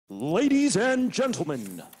Ladies and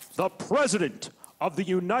gentlemen, the President of the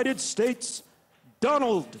United States,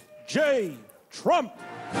 Donald J. Trump.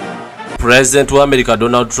 President wa America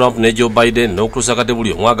Donald Trump ne Joe Biden n'okutuusa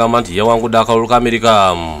katebuli omwagamba nti yawangudde akalulu ka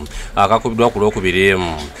America akakubidwa ku Lwokubiri.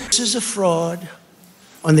 This is a fraud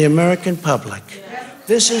on the American public.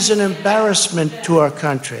 This is an embarrassment to our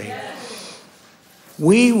country.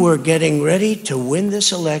 We were getting ready to win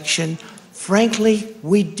this election. Frankly,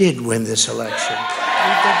 we did win this election.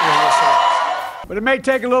 But it may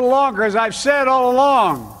take a little longer, as I've said all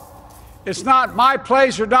along. It's not my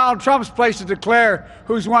place or Donald Trump's place to declare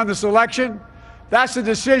who's won this election. That's the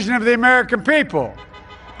decision of the American people.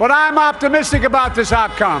 But I'm optimistic about this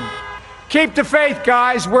outcome. Keep the faith,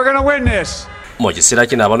 guys. We're going to win this. Mu kiseera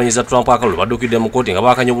kino abanoonyeza Trump akalulu baddukidde mu kkooti nga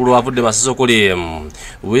baakanya obululu avudde masasi okuli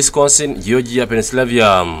Wisconsin, Georgia,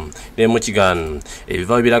 Pennsylvania ne Michigan.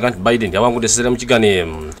 Ebivaayo biraga nti Biden yawangudde essira Michigan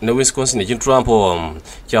ne Wisconsin ekintu Trump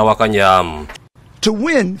kyawakanya. To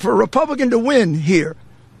win, for a Republican to win here,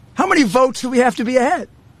 how many votes do we have to be ahead?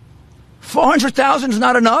 400,000 is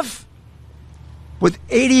not enough? With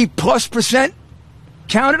 80+%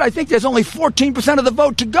 counted, I think there's only 14% of the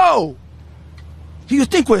vote to go. Do you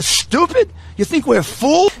think we're stupid? You think we're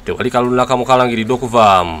fools? Tewali kalulu nakamu kalangiridde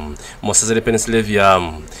okuva mu ssaza lya Pennsylvania.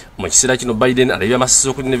 Mu kiseera kino Biden alabye amasasi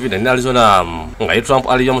okuli Nevada ne Arizona nga ye Trump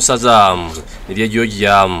alabye mu ssaza erya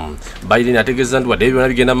Georgia. Biden ategeeza nti wadde byonna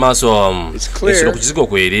bigenda mu maaso ekisolo ku kizigo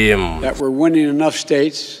kweri. That we're winning enough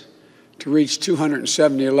states to reach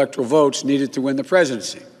 270 electoral votes needed to win the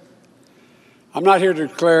presidency. I'm not here to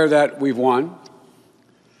declare that we've won,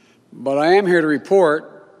 but I am here to report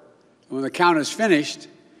when the count is finished,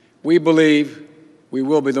 we believe we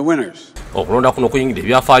will be the winners. Okulonda kuno kuyingidde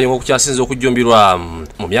ebyafaayo ng'okukyasinza okujjumbirwa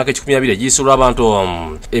mu myaka 12 egiyisulwa abantu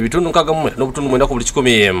ebitundu 69.9 ku buli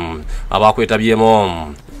 100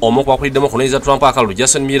 abakwetabyemu. Omu ku bakuliddemu okunoonyeza Trump akalulu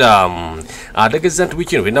Jason Miller ategeeza nti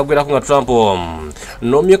wiiki eno binaggwerako nga Trump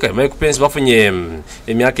n'omumyuka Mike Pence bafunye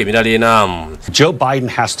emyaka emirala 4. Joe Biden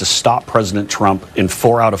has to stop President Trump in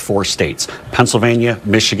 4 out of 4 states: Pennsylvania,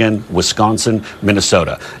 Michigan, Wisconsin,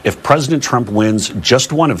 Minnesota. If President Trump wins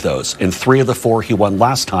just one of those in 3 of the 4 he won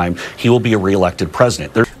last time, he will be a re-elected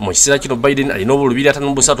president. Mu kiseera kino Biden alina obululu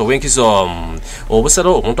 253 obw'enkizo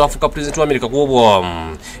obusalo omuntu afuuka pulezidenti wa America ku obwo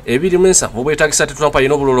 27 obwetaagisa ati Trump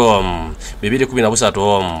alina obululu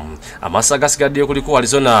 213. Amasa gasigaddeyo kuliko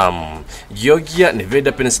Arizona, Georgia,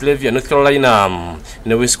 Nevada, Pennsylvania, North Carolina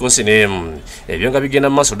ne Wisconsin. Ebyo nga bigenda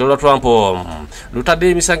mu maaso Donald Trump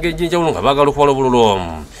lutadde emisango egy'enjawulo nga baagala okuwala obululu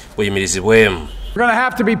buyimirizibwe. We're going to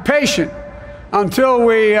have to be patient until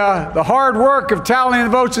the hard work of tallying the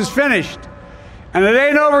votes is finished. And it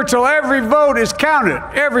ain't over till every vote is counted,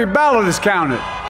 every ballot is counted.